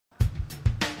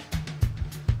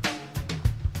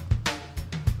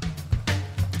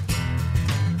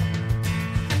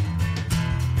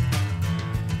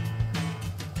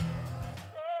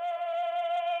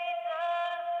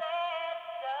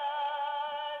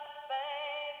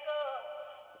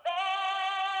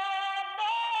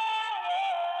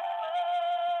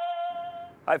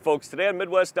Hi folks, today on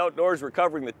Midwest Outdoors we're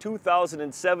covering the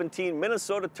 2017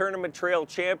 Minnesota Tournament Trail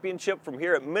Championship from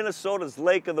here at Minnesota's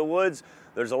Lake of the Woods.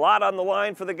 There's a lot on the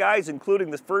line for the guys, including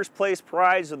the first place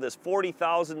prize of this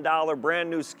 $40,000 brand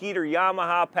new Skeeter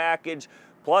Yamaha package,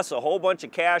 plus a whole bunch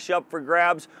of cash up for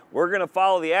grabs. We're going to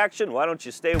follow the action. Why don't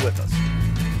you stay with us?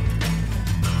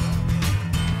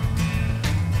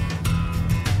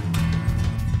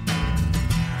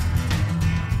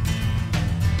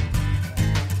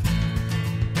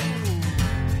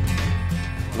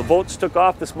 The boats took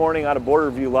off this morning out of Border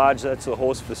View Lodge. That's the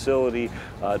host facility.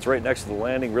 It's right next to the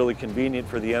landing, really convenient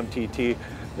for the MTT.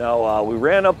 Now, we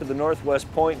ran up to the northwest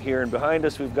point here, and behind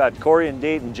us we've got Corey and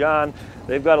Dayton John.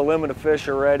 They've got a limit of fish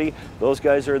already. Those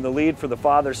guys are in the lead for the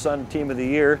father-son team of the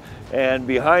year. And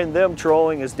behind them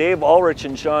trolling is Dave Ulrich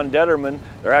and Sean Detterman.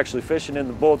 They're actually fishing in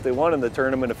the boat they won in the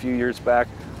tournament a few years back.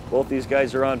 Both these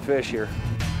guys are on fish here.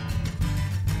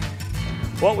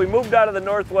 Well, we moved out of the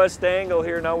northwest angle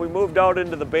here. Now we moved out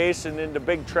into the basin, into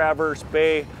Big Traverse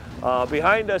Bay.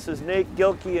 Behind us is Nate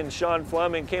Gilkey and Sean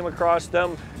Fleming. Came across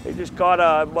them. They just caught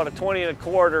about a 20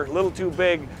 1/4, a little too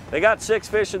big. They got 6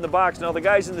 fish in the box. Now the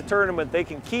guys in the tournament, they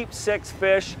can keep 6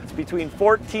 fish. It's between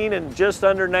 14 and just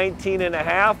under 19 and a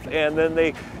half, and then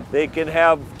they can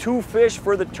have 2 fish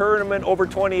for the tournament over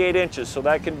 28 inches. So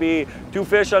that can be 2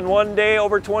 fish on one day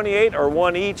over 28 or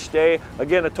 1 each day.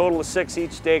 Again, a total of 6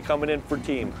 each day coming in for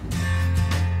team.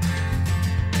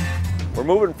 We're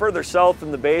moving further south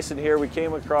in the basin here. We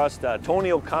came across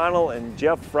Tony O'Connell and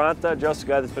Jeff Fronta. Jeff's a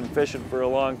guy that's been fishing for a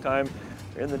long time.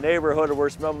 They're in the neighborhood of where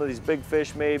some of these big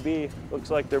fish may be. Looks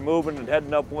like they're moving and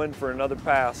heading upwind for another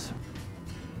pass.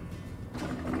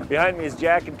 Behind me is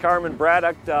Jack and Carmen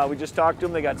Braddock. We just talked to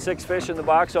them. They got 6 fish in the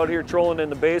box out here trolling in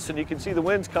the basin. You can see the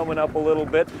wind's coming up a little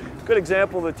bit. Good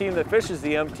example of the team that fishes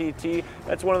the MTT.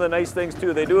 That's one of the nice things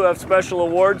too. They do have special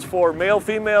awards for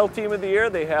male-female team of the year.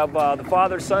 They have the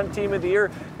father-son team of the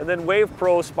year, and then Wave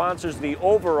Pro sponsors the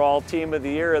overall team of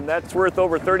the year, and that's worth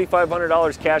over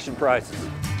 $3,500 cash and prizes.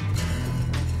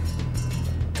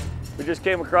 We just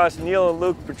came across Neil and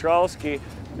Luke Petrowski.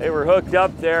 They were hooked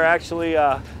up there. Actually,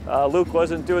 Luke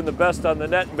wasn't doing the best on the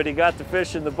net, but he got the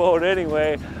fish in the boat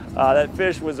anyway. That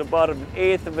fish was about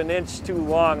 1/8 of an inch too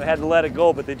long. I had to let it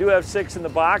go, but they do have 6 in the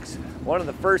box. One of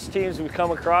the first teams we've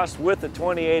come across with a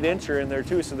 28-incher in there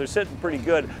too, so they're sitting pretty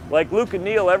good. Like Luke and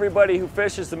Neil, everybody who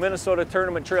fishes the Minnesota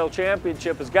Tournament Trail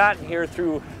Championship has gotten here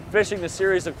through fishing a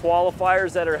series of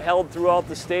qualifiers that are held throughout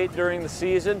the state during the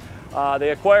season. They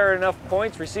acquire enough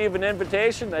points, receive an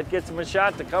invitation, that gets them a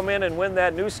shot to come in and win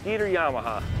that new Skeeter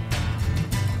Yamaha.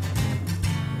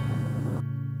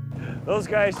 Those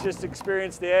guys just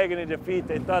experienced the agony defeat.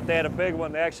 They thought they had a big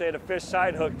one. They actually had a fish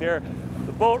side hook there.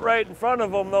 The boat right in front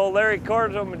of them, though, Larry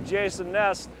Cordum and Jason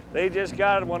Ness, they just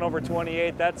got one over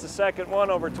 28. That's the second one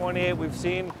over 28 we've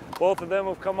seen. Both of them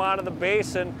have come out of the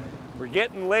basin. We're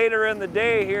getting later in the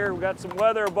day here. We've got some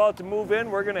weather about to move in.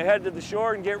 We're going to head to the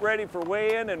shore and get ready for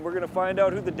weigh-in, and we're going to find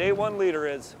out who the day 1 leader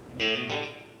is.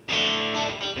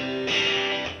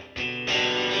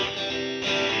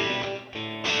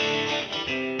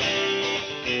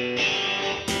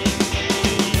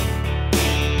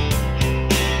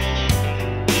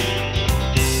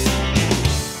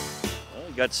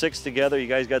 Got 6 together. You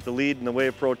guys got the lead in the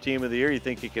Wave Pro Team of the Year. You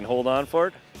think you can hold on for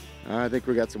it? I think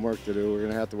we got some work to do. We're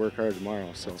going to have to work hard tomorrow.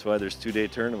 So that's why there's 2-day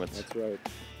tournaments. That's right.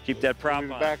 Keep that prop on.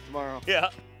 Back tomorrow. Yeah.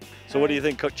 So what do you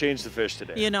think changed the fish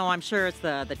today? You know, I'm sure it's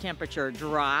the temperature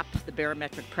drop, the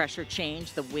barometric pressure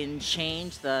change, the wind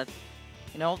change, the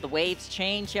waves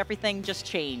change, everything just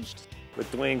changed. With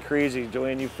Dwayne Creasy,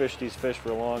 Dwayne, you fished these fish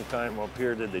for a long time up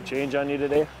here. Did they change on you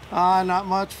today? Not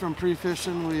much from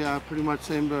pre-fishing. We pretty much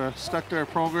stuck to our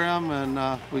program,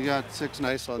 and we got 6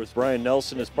 nice ones. With Brian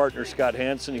Nelson, his partner Scott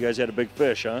Hansen, you guys had a big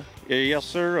fish, huh? Yeah, yes,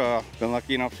 sir. Been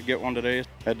lucky enough to get one today.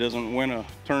 That doesn't win a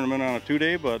tournament on a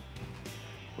 2-day, but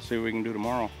we'll see what we can do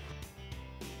tomorrow.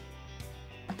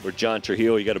 With John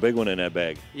Trujillo, you got a big one in that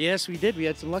bag. Yes, we did. We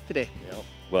had some luck today. Yep.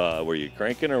 Were you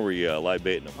cranking or were you live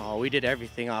baiting them? Oh, we did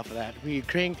everything off of that. We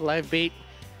cranked, live bait,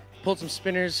 pulled some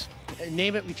spinners,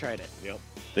 name it, we tried it. Yep.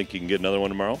 Think you can get another one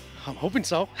tomorrow? I'm hoping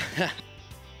so.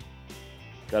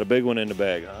 Got a big one in the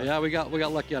bag, huh? Yeah, we got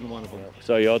lucky on one of them. Yeah.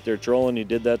 Saw you out there trolling. You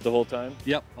did that the whole time?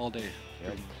 Yep, all day.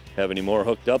 Yep. Have any more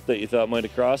hooked up that you thought might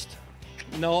have crossed?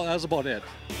 No, that was about it.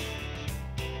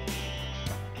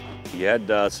 You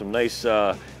had some nice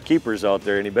keepers out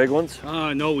there. Any big ones?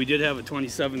 No, we did have a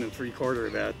 27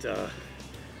 3/4 that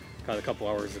caught a couple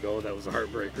hours ago. That was a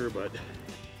heartbreaker, but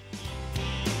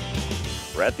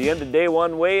We're at the end of day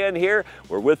 1 weigh-in here.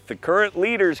 We're with the current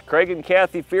leaders, Craig and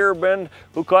Kathy Fierben.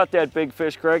 Who caught that big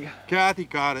fish, Craig? Kathy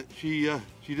caught it. She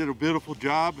did a beautiful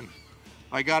job, and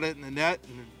I got it in the net,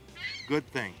 and good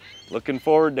thing. Looking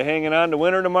forward to hanging on to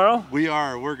winter tomorrow? We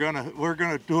are. We're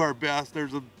gonna do our best.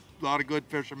 There's a lot of good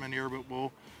fishermen here, but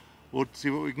we'll see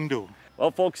what we can do.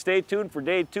 Well, folks, stay tuned for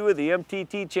day 2 of the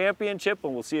MTT Championship,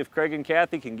 and we'll see if Craig and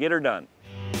Kathy can get her done.